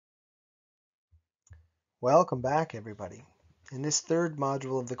Welcome back, everybody. In this third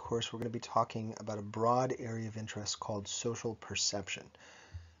module of the course, we're going to be talking about a broad area of interest called social perception.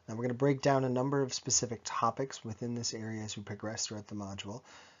 And we're going to break down a number of specific topics within this area as we progress throughout the module.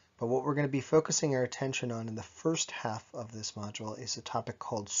 But what we're going to be focusing our attention on in the first half of this module is a topic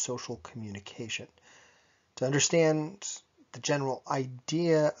called social communication. To understand the general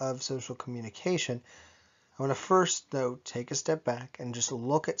idea of social communication, I want to first, though, take a step back and just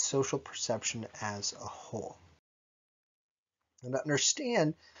look at social perception as a whole. And to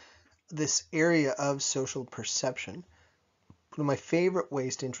understand this area of social perception, one of my favorite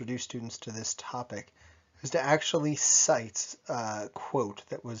ways to introduce students to this topic is to actually cite a quote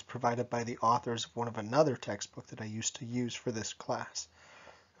that was provided by the authors of another textbook that I used to use for this class.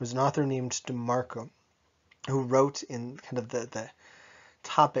 It was an author named DeMarco who wrote in kind of the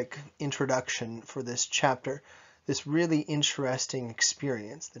topic introduction for this chapter this really interesting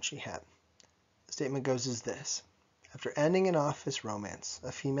experience that she had. The statement goes as this: after ending an office romance,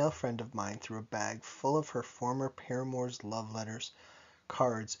 a female friend of mine threw a bag full of her former paramour's love letters,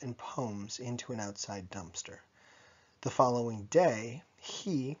 cards, and poems into an outside dumpster. The following day,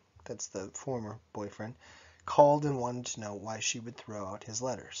 he, that's the former boyfriend, called and wanted to know why she would throw out his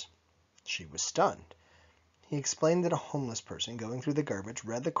letters. She was stunned. He explained that a homeless person going through the garbage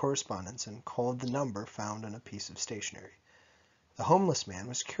read the correspondence and called the number found on a piece of stationery. The homeless man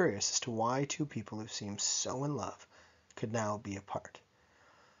was curious as to why two people who seemed so in love could now be apart.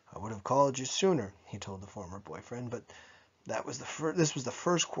 I would have called you sooner, he told the former boyfriend, but this was the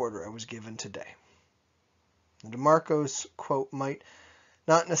first quarter I was given today. DeMarco's quote might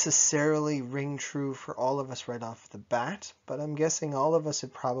not necessarily ring true for all of us right off the bat, but I'm guessing all of us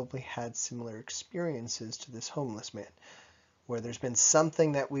have probably had similar experiences to this homeless man, where there's been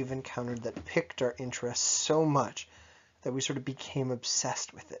something that we've encountered that piqued our interest so much that we sort of became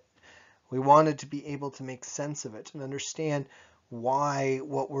obsessed with it. We wanted to be able to make sense of it and understand why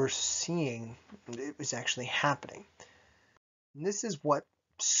what we're seeing is actually happening. And this is what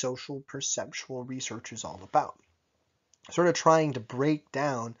social perceptual research is all about. Sort of trying to break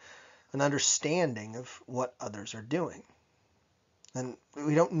down an understanding of what others are doing. And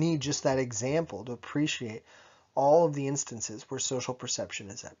we don't need just that example to appreciate all of the instances where social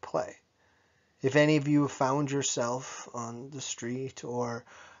perception is at play. If any of you have found yourself on the street or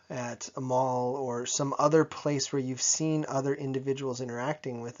at a mall or some other place where you've seen other individuals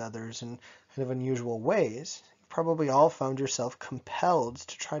interacting with others in kind of unusual ways, you've probably all found yourself compelled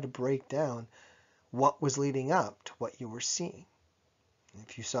to try to break down what was leading up to what you were seeing.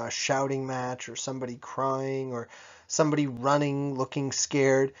 If you saw a shouting match or somebody crying or somebody running looking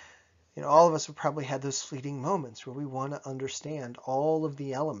scared, all of us have probably had those fleeting moments where we want to understand all of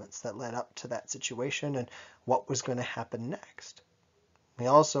the elements that led up to that situation and what was going to happen next. We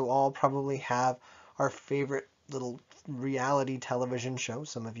also all probably have our favorite little reality television show,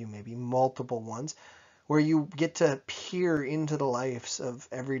 some of you maybe multiple ones, where you get to peer into the lives of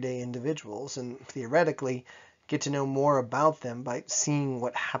everyday individuals and theoretically get to know more about them by seeing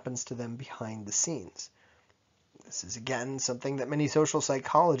what happens to them behind the scenes. This is, again, something that many social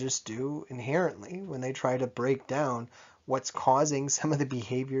psychologists do inherently when they try to break down what's causing some of the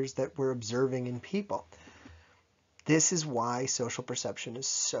behaviors that we're observing in people. This is why social perception is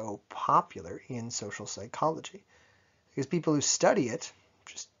so popular in social psychology, because people who study it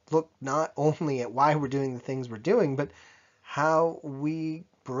just look not only at why we're doing the things we're doing, but how we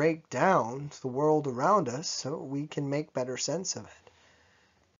break down the world around us so we can make better sense of it.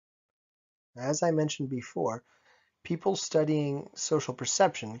 As I mentioned before, people studying social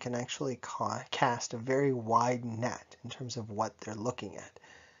perception can actually cast a very wide net in terms of what they're looking at.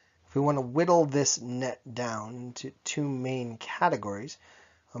 If we want to whittle this net down into two main categories,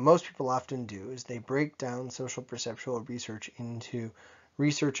 what most people often do is they break down social perceptual research into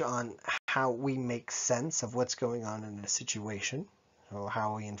research on how we make sense of what's going on in a situation, so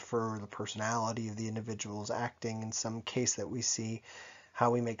how we infer the personality of the individuals acting in some case that we see, how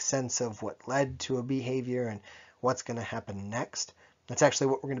we make sense of what led to a behavior and what's going to happen next. That's actually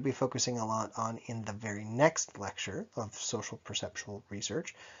what we're going to be focusing a lot on in the very next lecture of social perceptual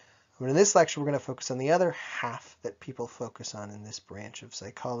research. But in this lecture, we're going to focus on the other half that people focus on in this branch of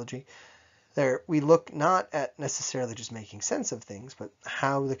psychology. There, we look not at necessarily just making sense of things, but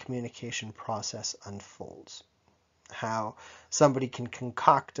how the communication process unfolds. How somebody can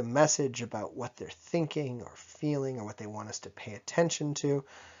concoct a message about what they're thinking or feeling or what they want us to pay attention to,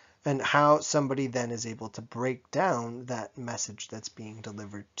 and how somebody then is able to break down that message that's being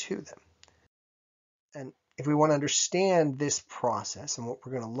delivered to them. And if we want to understand this process and what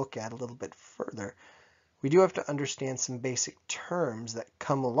we're going to look at a little bit further, we do have to understand some basic terms that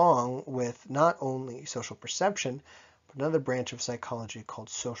come along with not only social perception, but another branch of psychology called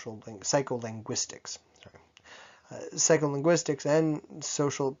psycholinguistics. Psycholinguistics and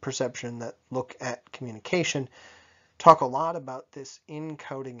social perception that look at communication talk a lot about this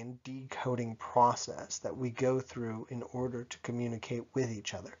encoding and decoding process that we go through in order to communicate with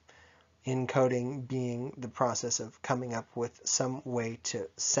each other. Encoding being the process of coming up with some way to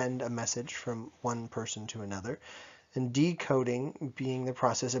send a message from one person to another, and decoding being the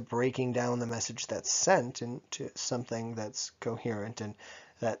process of breaking down the message that's sent into something that's coherent and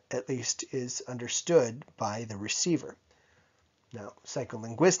that at least is understood by the receiver. Now,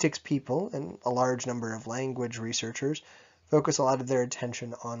 psycholinguistics people and a large number of language researchers focus a lot of their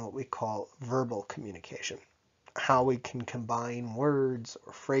attention on what we call verbal communication, how we can combine words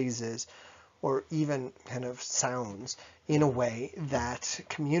or phrases or even kind of sounds in a way that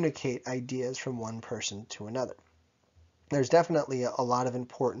communicate ideas from one person to another. There's definitely a lot of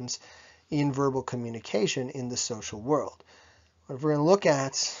importance in verbal communication in the social world. If we're going to look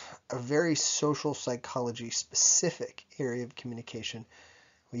at a very social psychology specific area of communication,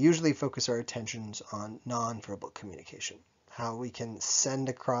 we usually focus our attentions on nonverbal communication, how we can send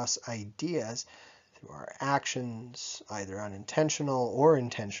across ideas through our actions, either unintentional or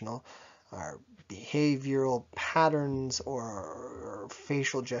intentional, our behavioral patterns or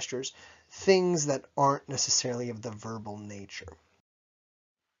facial gestures, things that aren't necessarily of the verbal nature.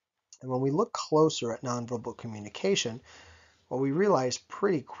 And when we look closer at nonverbal communication, what we realize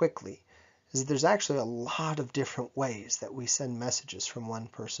pretty quickly is that there's actually a lot of different ways that we send messages from one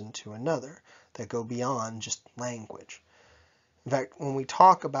person to another that go beyond just language. In fact, when we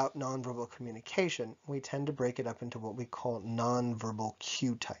talk about nonverbal communication, we tend to break it up into what we call nonverbal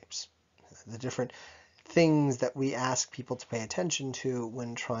cue types, the different things that we ask people to pay attention to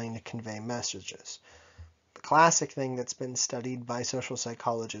when trying to convey messages. The classic thing that's been studied by social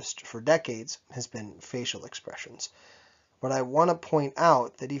psychologists for decades has been facial expressions. But I want to point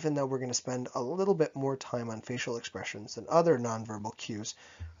out that even though we're going to spend a little bit more time on facial expressions than other nonverbal cues,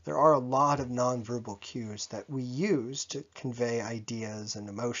 there are a lot of nonverbal cues that we use to convey ideas and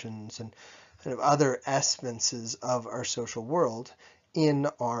emotions and kind of other essences of our social world in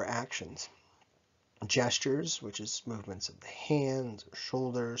our actions. Gestures, which is movements of the hands or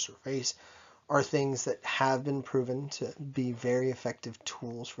shoulders or face, are things that have been proven to be very effective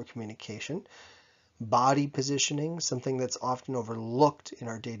tools for communication. Body positioning, something that's often overlooked in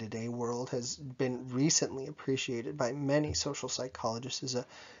our day-to-day world, has been recently appreciated by many social psychologists as a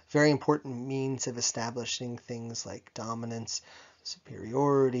very important means of establishing things like dominance,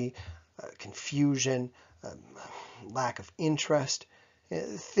 superiority, confusion, lack of interest.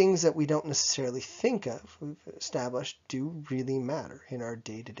 Things that we don't necessarily think of, we've established, do really matter in our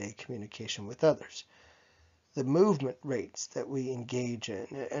day-to-day communication with others. The movement rates that we engage in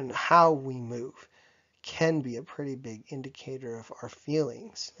and how we move can be a pretty big indicator of our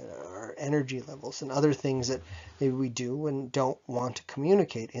feelings, our energy levels, and other things that maybe we do and don't want to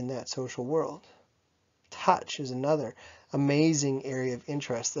communicate in that social world. Touch is another amazing area of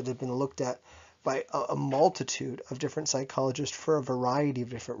interest that has been looked at by a multitude of different psychologists for a variety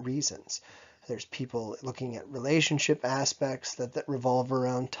of different reasons. There's people looking at relationship aspects that revolve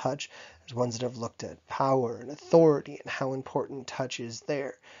around touch. There's ones that have looked at power and authority and how important touch is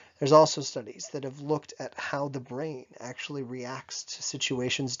there. There's also studies that have looked at how the brain actually reacts to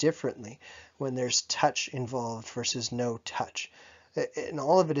situations differently when there's touch involved versus no touch. And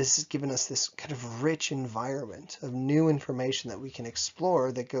all of it has given us this kind of rich environment of new information that we can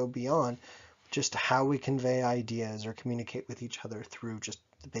explore that go beyond just how we convey ideas or communicate with each other through just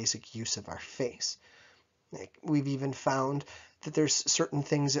the basic use of our face. We've even found that there's certain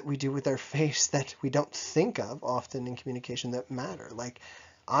things that we do with our face that we don't think of often in communication that matter, like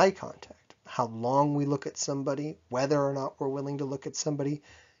eye contact. How long we look at somebody, whether or not we're willing to look at somebody,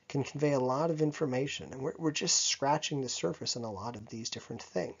 can convey a lot of information. And we're just scratching the surface on a lot of these different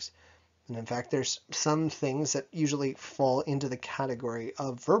things. And in fact, there's some things that usually fall into the category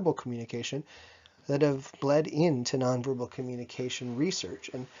of verbal communication that have bled into nonverbal communication research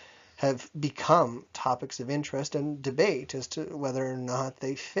and have become topics of interest and debate as to whether or not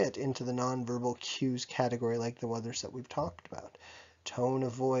they fit into the nonverbal cues category like the others that we've talked about. Tone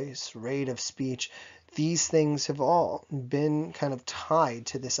of voice, rate of speech, these things have all been kind of tied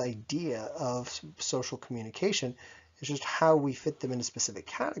to this idea of social communication. It's just how we fit them into specific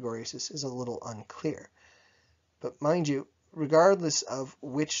categories is a little unclear. But mind you, regardless of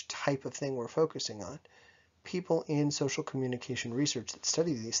which type of thing we're focusing on, people in social communication research that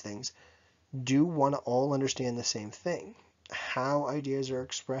study these things do want to all understand the same thing. how ideas are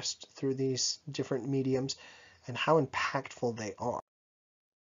expressed through these different mediums and how impactful they are.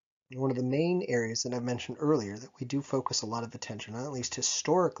 One of the main areas that I mentioned earlier that we do focus a lot of attention on, at least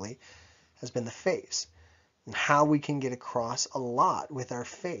historically, has been the face and how we can get across a lot with our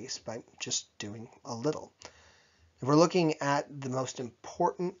face by just doing a little. If we're looking at the most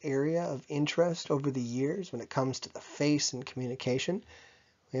important area of interest over the years when it comes to the face and communication,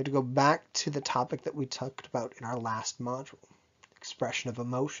 we have to go back to the topic that we talked about in our last module, expression of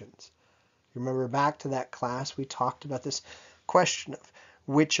emotions. Remember back to that class, we talked about this question of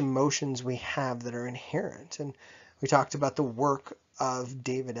which emotions we have that are inherent. And we talked about the work of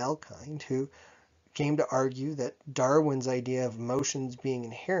David Elkind, who came to argue that Darwin's idea of emotions being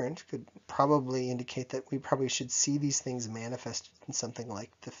inherent could probably indicate that we probably should see these things manifested in something like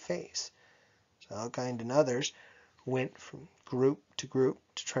the face. So Elkind and others went from group to group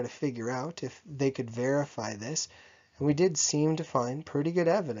to try to figure out if they could verify this. And we did seem to find pretty good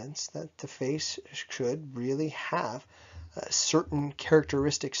evidence that the face should really have certain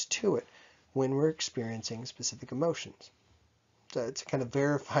characteristics to it when we're experiencing specific emotions. So to kind of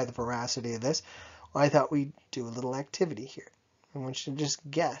verify the veracity of this, I thought we'd do a little activity here. I want you to just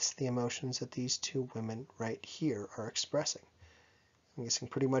guess the emotions that these two women right here are expressing. I'm guessing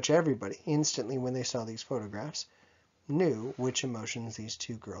pretty much everybody instantly when they saw these photographs knew which emotions these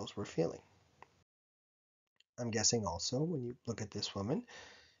two girls were feeling. I'm guessing also when you look at this woman,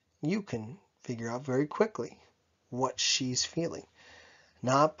 you can figure out very quickly what she's feeling.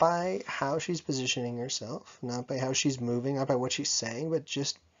 Not by how she's positioning herself, not by how she's moving, not by what she's saying, but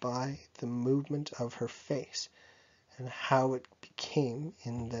just by the movement of her face and how it became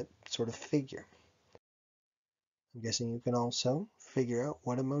in that sort of figure. I'm guessing you can also figure out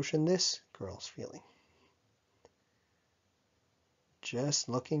what emotion this girl's feeling. Just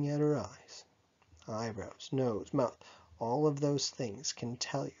looking at her eyes, eyebrows, nose, mouth, all of those things can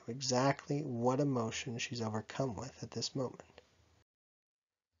tell you exactly what emotion she's overcome with at this moment.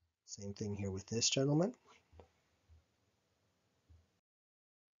 Same thing here with this gentleman.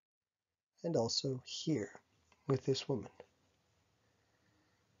 And also here with this woman.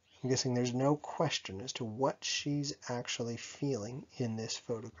 I'm guessing there's no question as to what she's actually feeling in this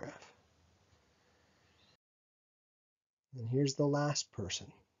photograph. And here's the last person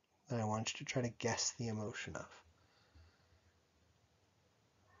that I want you to try to guess the emotion of.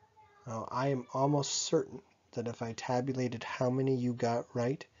 Now, I am almost certain that if I tabulated how many you got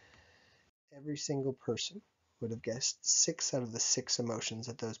right, every single person would have guessed 6 out of the 6 emotions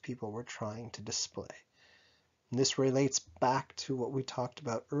that those people were trying to display. And this relates back to what we talked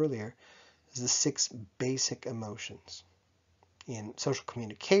about earlier as the 6 basic emotions. In social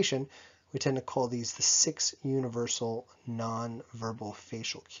communication, we tend to call these the 6 universal non-verbal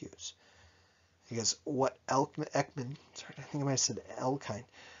facial cues. Because what Ekman, sorry, I think I might have said Elkind,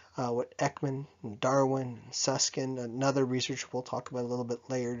 what Ekman, and Darwin, and Susskind, another researcher we'll talk about a little bit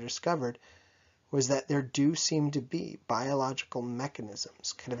later, discovered was that there do seem to be biological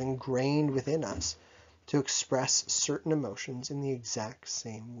mechanisms kind of ingrained within us to express certain emotions in the exact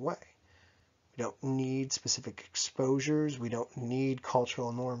same way. We don't need specific exposures. We don't need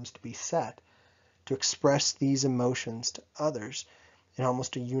cultural norms to be set to express these emotions to others in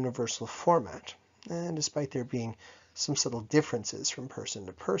almost a universal format, and despite there being some subtle differences from person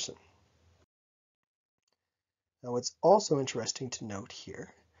to person. Now, what's also interesting to note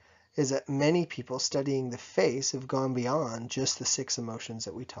here is that many people studying the face have gone beyond just the 6 emotions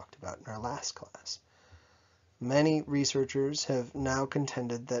that we talked about in our last class. Many researchers have now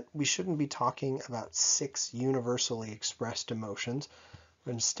contended that we shouldn't be talking about 6 universally expressed emotions,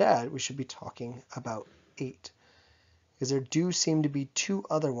 but instead we should be talking about 8. Because there do seem to be 2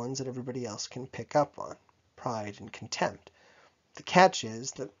 other ones that everybody else can pick up on, pride and contempt. The catch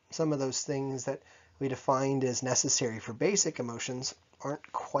is that some of those things that we defined as necessary for basic emotions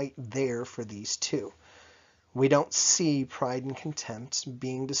aren't quite there for these 2. We don't see pride and contempt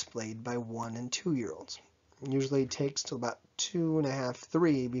being displayed by 1- and 2-year-olds. Usually it takes till about 2.5,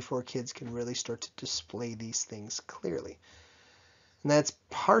 3 before kids can really start to display these things clearly. And that's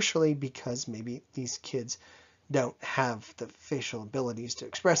partially because maybe these kids don't have the facial abilities to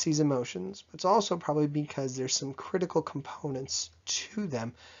express these emotions, but it's also probably because there's some critical components to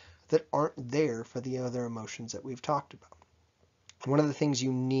them that aren't there for the other emotions that we've talked about. One of the things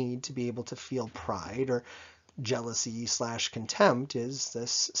you need to be able to feel pride or jealousy/contempt is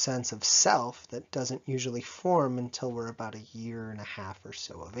this sense of self that doesn't usually form until we're about 1.5 years or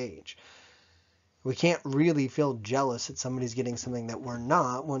so of age. We can't really feel jealous that somebody's getting something that we're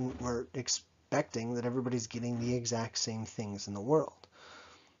not when we're expecting that everybody's getting the exact same things in the world.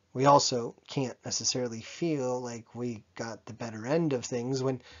 We also can't necessarily feel like we got the better end of things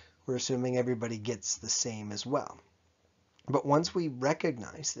when we're assuming everybody gets the same as well. But once we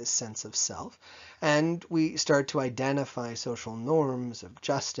recognize this sense of self and we start to identify social norms of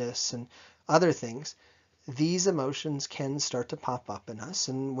justice and other things, these emotions can start to pop up in us.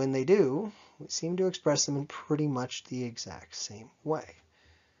 And when they do, we seem to express them in pretty much the exact same way.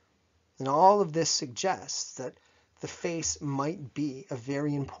 And all of this suggests that the face might be a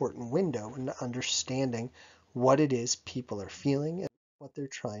very important window into understanding what it is people are feeling and what they're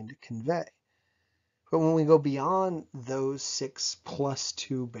trying to convey. But when we go beyond those 6 plus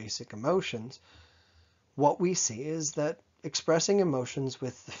 2 basic emotions, what we see is that expressing emotions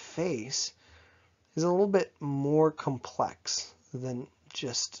with the face is a little bit more complex than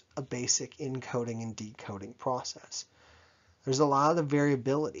just a basic encoding and decoding process. There's a lot of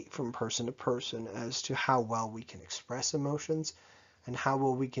variability from person to person as to how well we can express emotions and how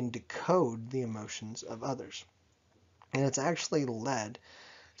well we can decode the emotions of others. And it's actually led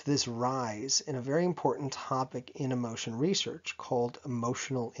to this rise in a very important topic in emotion research called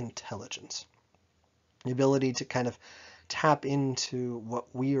emotional intelligence. The ability to kind of tap into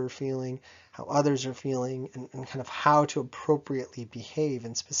what we are feeling, how others are feeling, and kind of how to appropriately behave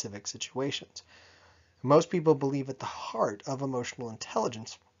in specific situations. Most people believe at the heart of emotional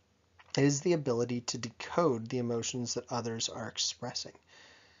intelligence is the ability to decode the emotions that others are expressing.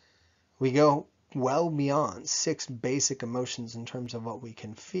 We go well beyond 6 basic emotions in terms of what we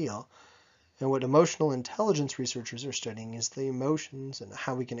can feel. And what emotional intelligence researchers are studying is the emotions and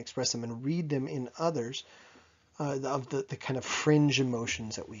how we can express them and read them in others, of the kind of fringe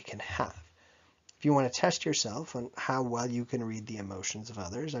emotions that we can have. If you want to test yourself on how well you can read the emotions of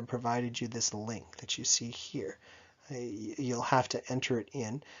others, I've provided you this link that you see here. You'll have to enter it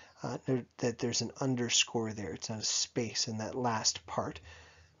in. Note that there's an underscore there. It's not a space in that last part.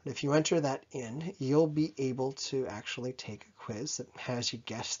 But if you enter that in, you'll be able to actually take a quiz that has you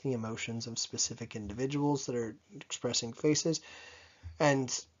guess the emotions of specific individuals that are expressing faces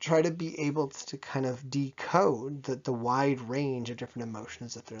and try to be able to kind of decode the wide range of different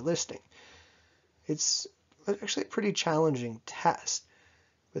emotions that they're listing. It's actually a pretty challenging test,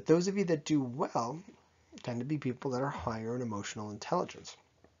 but those of you that do well tend to be people that are higher in emotional intelligence.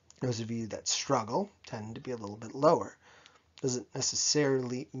 Those of you that struggle tend to be a little bit lower. Doesn't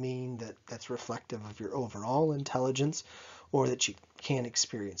necessarily mean that that's reflective of your overall intelligence or that you can't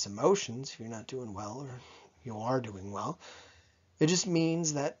experience emotions if you're not doing well or you are doing well. It just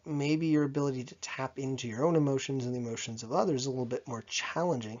means that maybe your ability to tap into your own emotions and the emotions of others is a little bit more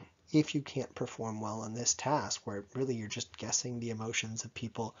challenging if you can't perform well on this task, where really you're just guessing the emotions of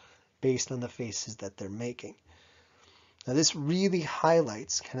people based on the faces that they're making. Now, this really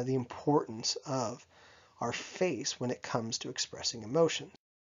highlights kind of the importance of our face when it comes to expressing emotions.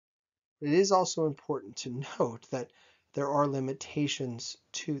 It is also important to note that there are limitations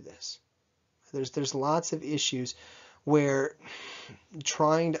to this. There's lots of issues where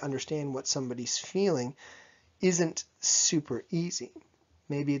trying to understand what somebody's feeling isn't super easy.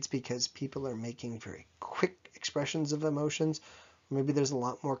 Maybe it's because people are making very quick expressions of emotions, or maybe there's a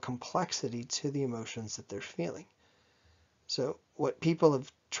lot more complexity to the emotions that they're feeling. So what people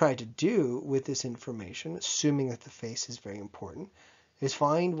have tried to do with this information, assuming that the face is very important, is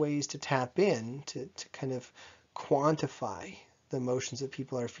find ways to tap in to kind of quantify the emotions that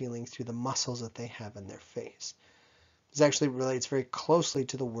people are feeling through the muscles that they have in their face. This actually relates very closely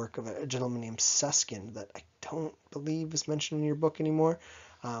to the work of a gentleman named Susskind that I don't believe is mentioned in your book anymore,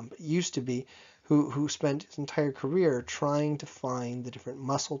 but used to be, who spent his entire career trying to find the different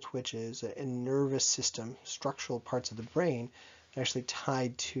muscle twitches and nervous system, structural parts of the brain actually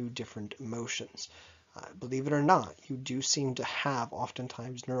tied to different emotions. Believe it or not, you do seem to have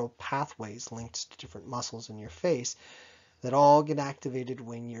oftentimes neural pathways linked to different muscles in your face that all get activated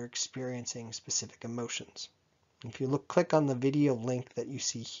when you're experiencing specific emotions. If you click on the video link that you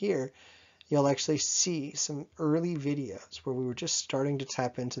see here, you'll actually see some early videos where we were just starting to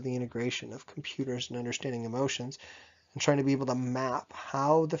tap into the integration of computers and understanding emotions and trying to be able to map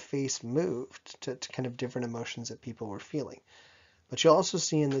how the face moved to kind of different emotions that people were feeling. But you'll also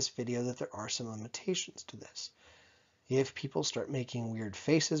see in this video that there are some limitations to this. If people start making weird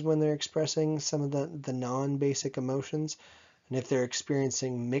faces when they're expressing some of the non-basic emotions, and if they're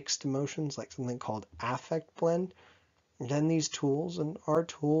experiencing mixed emotions, like something called affect blend, then these tools, and our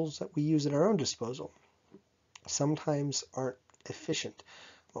tools that we use at our own disposal, sometimes aren't efficient.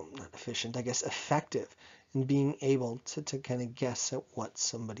 Well, not efficient, I guess effective in being able to kind of guess at what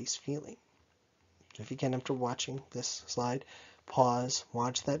somebody's feeling. So if you can, after watching this slide, pause,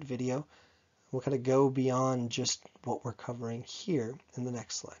 watch that video. We'll kind of go beyond just what we're covering here in the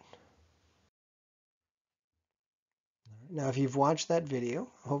next slide. Now, if you've watched that video,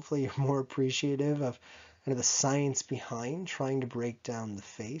 hopefully you're more appreciative of kind of the science behind trying to break down the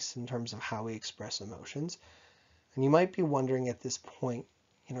face in terms of how we express emotions. And you might be wondering at this point,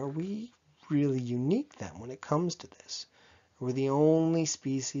 are we really unique then when it comes to this? We're the only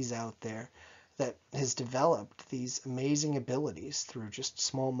species out there that has developed these amazing abilities through just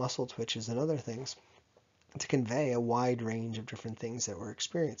small muscle twitches and other things to convey a wide range of different things that we're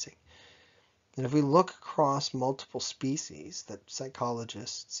experiencing. And if we look across multiple species that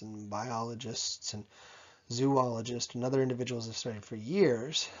psychologists and biologists and zoologists and other individuals have studied for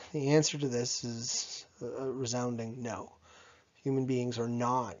years, the answer to this is a resounding no. Human beings are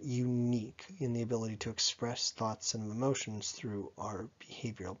not unique in the ability to express thoughts and emotions through our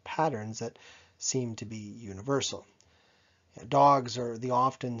behavioral patterns that seem to be universal. Dogs are the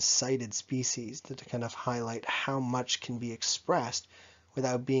often cited species that kind of highlight how much can be expressed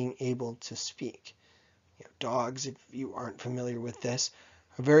without being able to speak. Dogs, if you aren't familiar with this,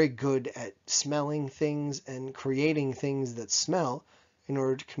 are very good at smelling things and creating things that smell in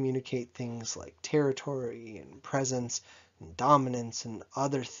order to communicate things like territory and presence and dominance and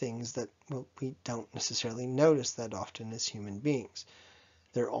other things that, well, we don't necessarily notice that often as human beings.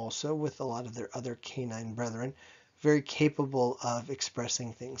 They're also, with a lot of their other canine brethren, very capable of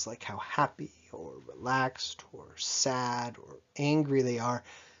expressing things like how happy or relaxed or sad or angry they are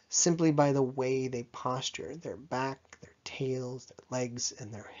simply by the way they posture their back, their tails, their legs,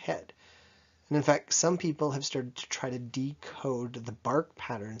 and their head. And in fact, some people have started to try to decode the bark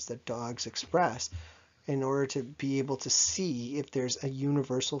patterns that dogs express in order to be able to see if there's a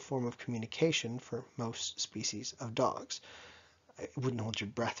universal form of communication for most species of dogs. It wouldn't hold your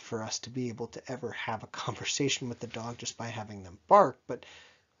breath for us to be able to ever have a conversation with the dog just by having them bark, but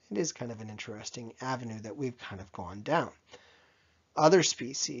it is kind of an interesting avenue that we've kind of gone down. Other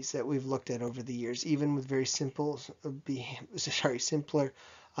species that we've looked at over the years, even with very simpler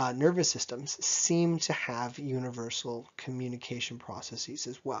nervous systems, seem to have universal communication processes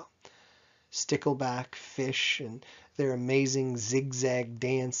as well. Stickleback fish and their amazing zigzag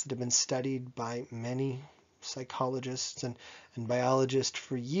dance that have been studied by many psychologists and biologists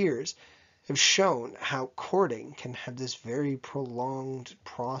for years have shown how courting can have this very prolonged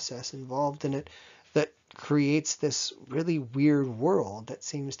process involved in it that creates this really weird world that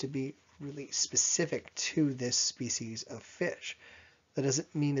seems to be really specific to this species of fish. That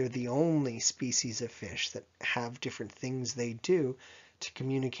doesn't mean they're the only species of fish that have different things they do to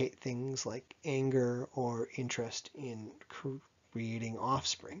communicate things like anger or interest in creating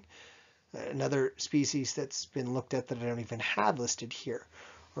offspring. Another species that's been looked at that I don't even have listed here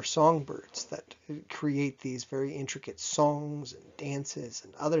are songbirds that create these very intricate songs and dances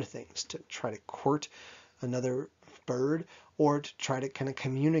and other things to try to court another bird or to try to kind of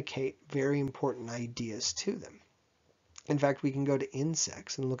communicate very important ideas to them. In fact, we can go to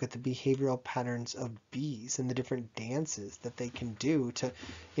insects and look at the behavioral patterns of bees and the different dances that they can do to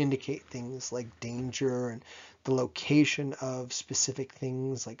indicate things like danger and the location of specific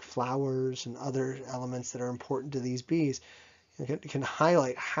things like flowers and other elements that are important to these bees. It can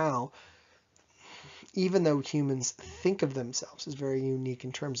highlight how, even though humans think of themselves as very unique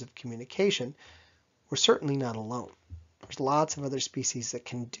in terms of communication, we're certainly not alone. There's lots of other species that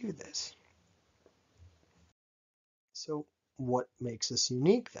can do this. So what makes us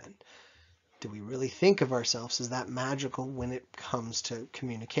unique then? Do we really think of ourselves as that magical when it comes to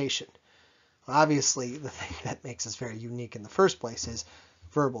communication? Obviously, the thing that makes us very unique in the first place is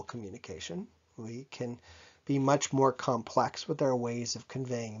verbal communication. We can be much more complex with our ways of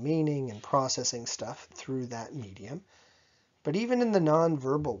conveying meaning and processing stuff through that medium. But even in the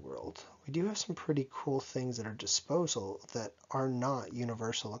non-verbal world, we do have some pretty cool things at our disposal that are not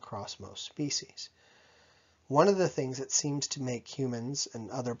universal across most species. One of the things that seems to make humans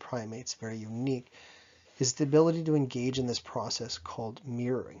and other primates very unique is the ability to engage in this process called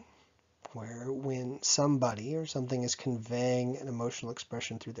mirroring, where when somebody or something is conveying an emotional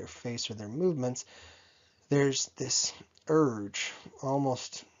expression through their face or their movements, there's this urge,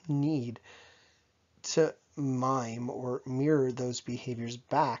 almost need, to mime or mirror those behaviors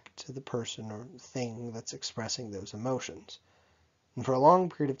back to the person or thing that's expressing those emotions. And for a long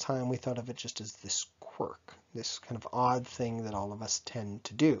period of time, we thought of it just as this quirk, this kind of odd thing that all of us tend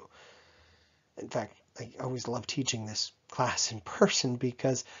to do. In fact, I always love teaching this class in person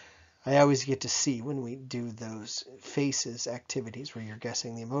because I always get to see when we do those faces activities where you're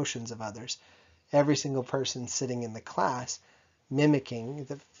guessing the emotions of others, every single person sitting in the class mimicking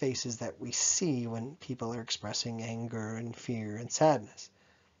the faces that we see when people are expressing anger and fear and sadness.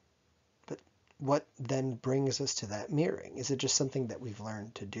 What then brings us to that mirroring? Is it just something that we've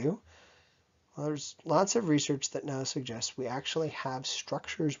learned to do? Well, there's lots of research that now suggests we actually have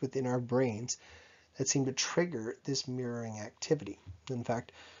structures within our brains that seem to trigger this mirroring activity. In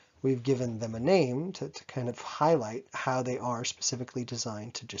fact, we've given them a name to kind of highlight how they are specifically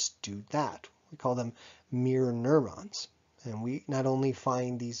designed to just do that. We call them mirror neurons. And we not only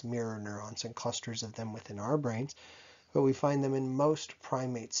find these mirror neurons and clusters of them within our brains, but we find them in most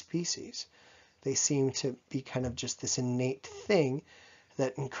primate species. They seem to be kind of just this innate thing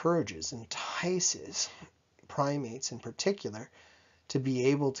that encourages, entices primates in particular to be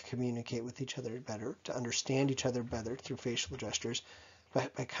able to communicate with each other better, to understand each other better through facial gestures,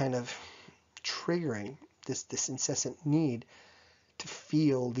 by kind of triggering this incessant need to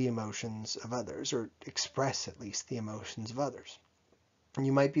feel the emotions of others, or express at least the emotions of others. And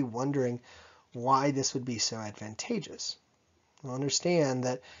you might be wondering why this would be so advantageous. Well, understand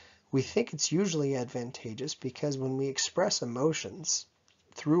that we think it's usually advantageous because when we express emotions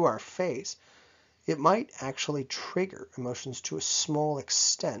through our face, it might actually trigger emotions to a small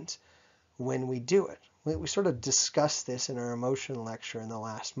extent when we do it. We sort of discussed this in our emotion lecture in the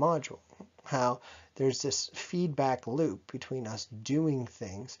last module, how there's this feedback loop between us doing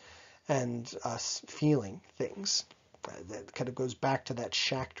things and us feeling things. That kind of goes back to that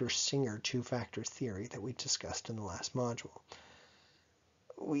Schachter-Singer two-factor theory that we discussed in the last module.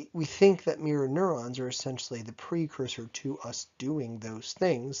 We think that mirror neurons are essentially the precursor to us doing those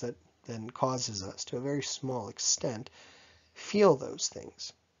things that then causes us, to a very small extent, feel those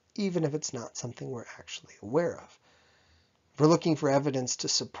things, even if it's not something we're actually aware of. If we're looking for evidence to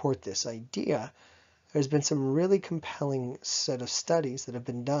support this idea, there's been some really compelling set of studies that have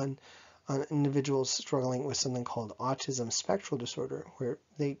been done on individuals struggling with something called autism spectral disorder, where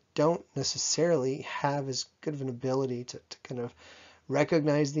they don't necessarily have as good of an ability to kind of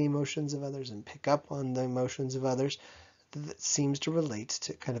recognize the emotions of others and pick up on the emotions of others. That seems to relate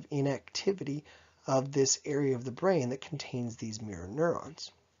to kind of inactivity of this area of the brain that contains these mirror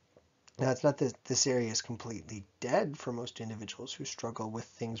neurons. Now, it's not that this area is completely dead for most individuals who struggle with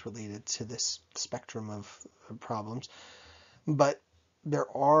things related to this spectrum of problems, but there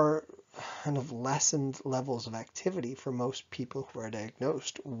are kind of lessened levels of activity for most people who are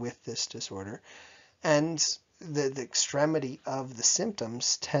diagnosed with this disorder, and the extremity of the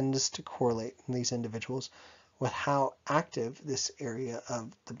symptoms tends to correlate in these individuals with how active this area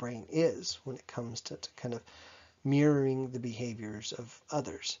of the brain is when it comes to kind of mirroring the behaviors of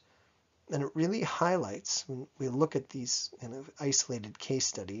others. And it really highlights, when we look at these kind of isolated case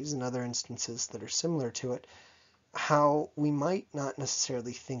studies and other instances that are similar to it, how we might not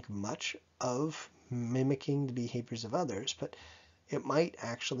necessarily think much of mimicking the behaviors of others, but it might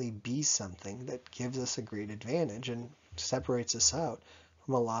actually be something that gives us a great advantage and separates us out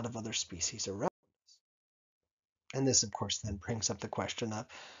from a lot of other species around. And this, of course, then brings up the question of,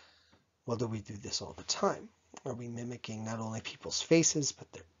 well, do we do this all the time? Are we mimicking not only people's faces,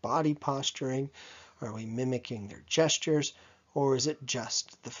 but their body posturing? Are we mimicking their gestures? Or is it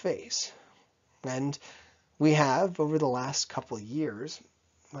just the face? And we have, over the last couple of years,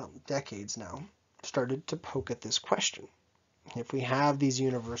 well, decades now, started to poke at this question. If we have these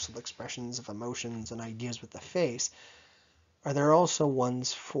universal expressions of emotions and ideas with the face, are there also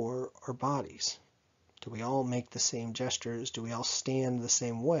ones for our bodies? Do we all make the same gestures? Do we all stand the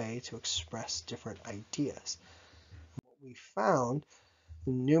same way to express different ideas? What we found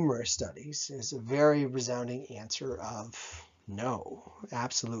in numerous studies is a very resounding answer of no,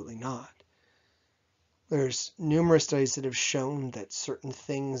 absolutely not. There's numerous studies that have shown that certain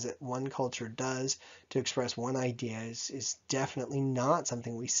things that one culture does to express one idea is definitely not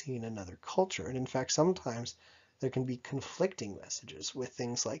something we see in another culture. And in fact, sometimes there can be conflicting messages with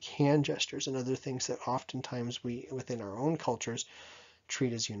things like hand gestures and other things that oftentimes we, within our own cultures,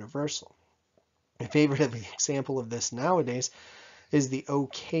 treat as universal. My favorite example of this nowadays is the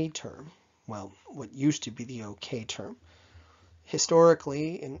OK term. Well, what used to be the OK term.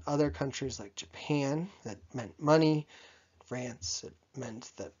 Historically, in other countries like Japan, that meant money. France, it meant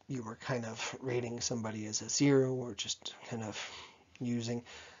that you were kind of rating somebody as a zero, or just kind of using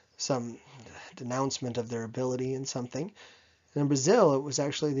some denouncement of their ability in something. And in Brazil, it was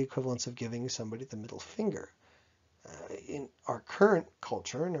actually the equivalence of giving somebody the middle finger. In our current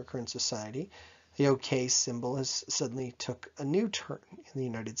culture, in our current society, the OK symbol has suddenly took a new turn in the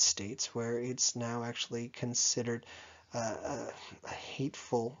United States, where it's now actually considered a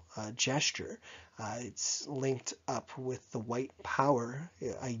hateful gesture. It's linked up with the white power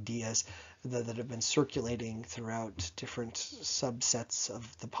ideas that have been circulating throughout different subsets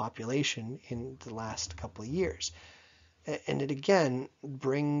of the population in the last couple of years. And it again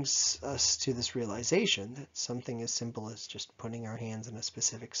brings us to this realization that something as simple as just putting our hands in a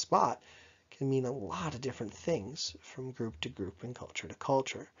specific spot can mean a lot of different things from group to group and culture to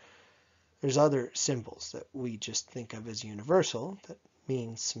culture. There's other symbols that we just think of as universal that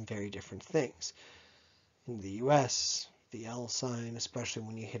mean some very different things. In the US, the L sign, especially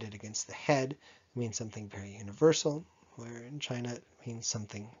when you hit it against the head, means something very universal, where in China it means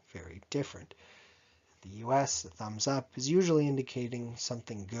something very different. In the US, the thumbs up is usually indicating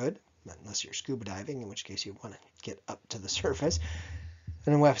something good, unless you're scuba diving, in which case you want to get up to the surface.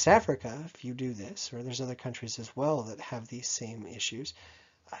 And in West Africa, if you do this, or there's other countries as well that have these same issues,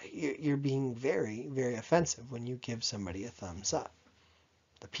 you're being very, very offensive when you give somebody a thumbs up.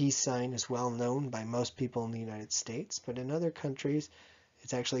 The peace sign is well known by most people in the United States, but in other countries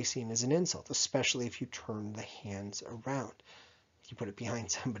it's actually seen as an insult, especially if you turn the hands around. If you put it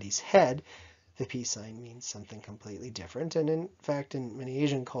behind somebody's head, the peace sign means something completely different. And in fact, in many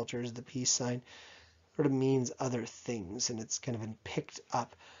Asian cultures, the peace sign sort of means other things, and it's kind of been picked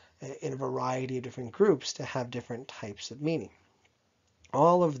up in a variety of different groups to have different types of meaning.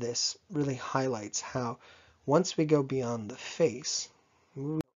 All of this really highlights how once we go beyond the face, we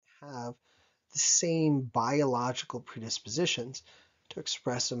don't have the same biological predispositions to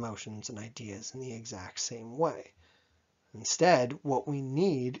express emotions and ideas in the exact same way. Instead, what we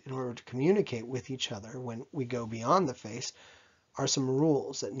need in order to communicate with each other when we go beyond the face are some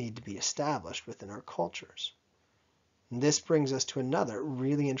rules that need to be established within our cultures. And this brings us to another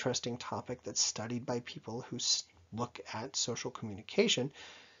really interesting topic that's studied by people who look at social communication.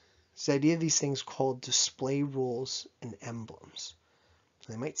 It's the idea of these things called display rules and emblems.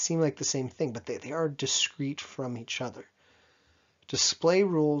 So they might seem like the same thing, but they are discrete from each other. Display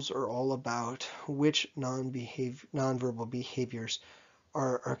rules are all about which nonverbal behaviors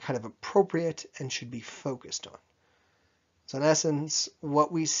are kind of appropriate and should be focused on. So in essence,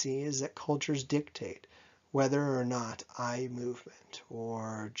 what we see is that cultures dictate whether or not eye movement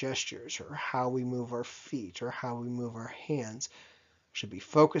or gestures or how we move our feet or how we move our hands should be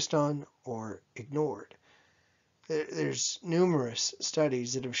focused on or ignored. There's numerous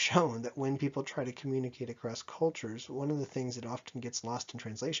studies that have shown that when people try to communicate across cultures, one of the things that often gets lost in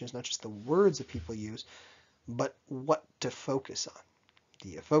translation is not just the words that people use, but what to focus on. Do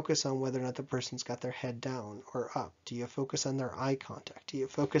you focus on whether or not the person's got their head down or up? Do you focus on their eye contact? Do you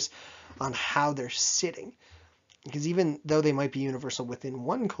focus on how they're sitting? Because even though they might be universal within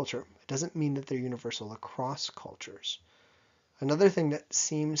one culture, it doesn't mean that they're universal across cultures. Another thing that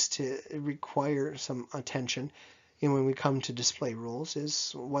seems to require some attention when we come to display rules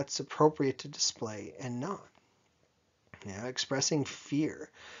is what's appropriate to display and not. Expressing fear,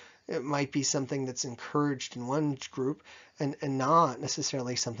 it might be something that's encouraged in one group and not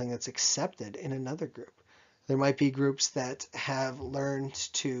necessarily something that's accepted in another group. There might be groups that have learned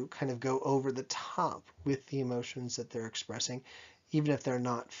to kind of go over the top with the emotions that they're expressing, even if they're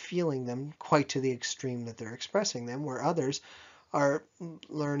not feeling them quite to the extreme that they're expressing them, where others are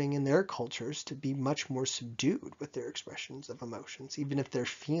learning in their cultures to be much more subdued with their expressions of emotions, even if they're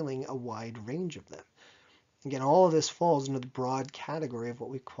feeling a wide range of them. Again, all of this falls into the broad category of what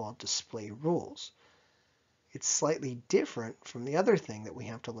we call display rules. It's slightly different from the other thing that we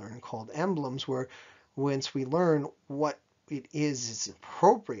have to learn called emblems, where once we learn what it is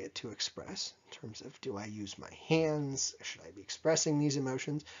appropriate to express, in terms of do I use my hands, should I be expressing these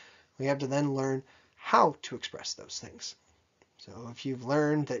emotions, we have to then learn how to express those things. So if you've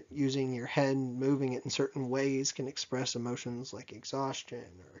learned that using your head, moving it in certain ways can express emotions like exhaustion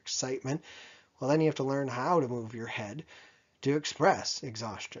or excitement, well, then you have to learn how to move your head to express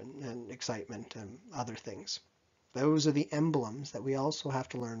exhaustion and excitement and other things. Those are the emblems that we also have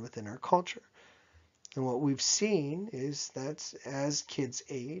to learn within our culture. And what we've seen is that as kids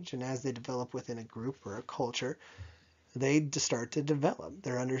age and as they develop within a group or a culture, they start to develop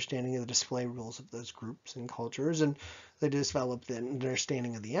their understanding of the display rules of those groups and cultures, and they develop the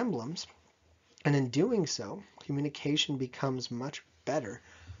understanding of the emblems. And in doing so, communication becomes much better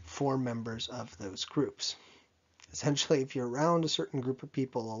for members of those groups. Essentially, if you're around a certain group of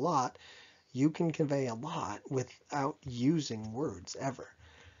people a lot, you can convey a lot without using words ever.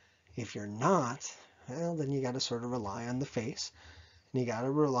 If you're not, well, then you got to sort of rely on the face, and you got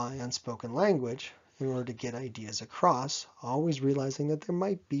to rely on spoken language in order to get ideas across, always realizing that there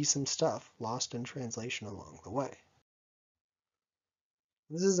might be some stuff lost in translation along the way.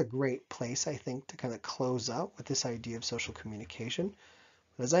 This is a great place, I think, to kind of close out with this idea of social communication.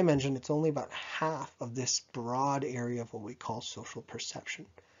 But as I mentioned, it's only about half of this broad area of what we call social perception.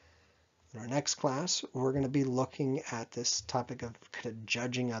 In our next class, we're going to be looking at this topic of kind of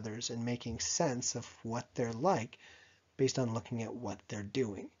judging others and making sense of what they're like based on looking at what they're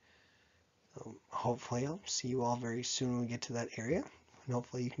doing. Hopefully I'll see you all very soon when we get to that area, and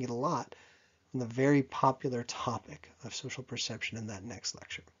hopefully you can get a lot on the very popular topic of social perception in that next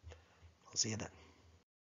lecture. I'll see you then.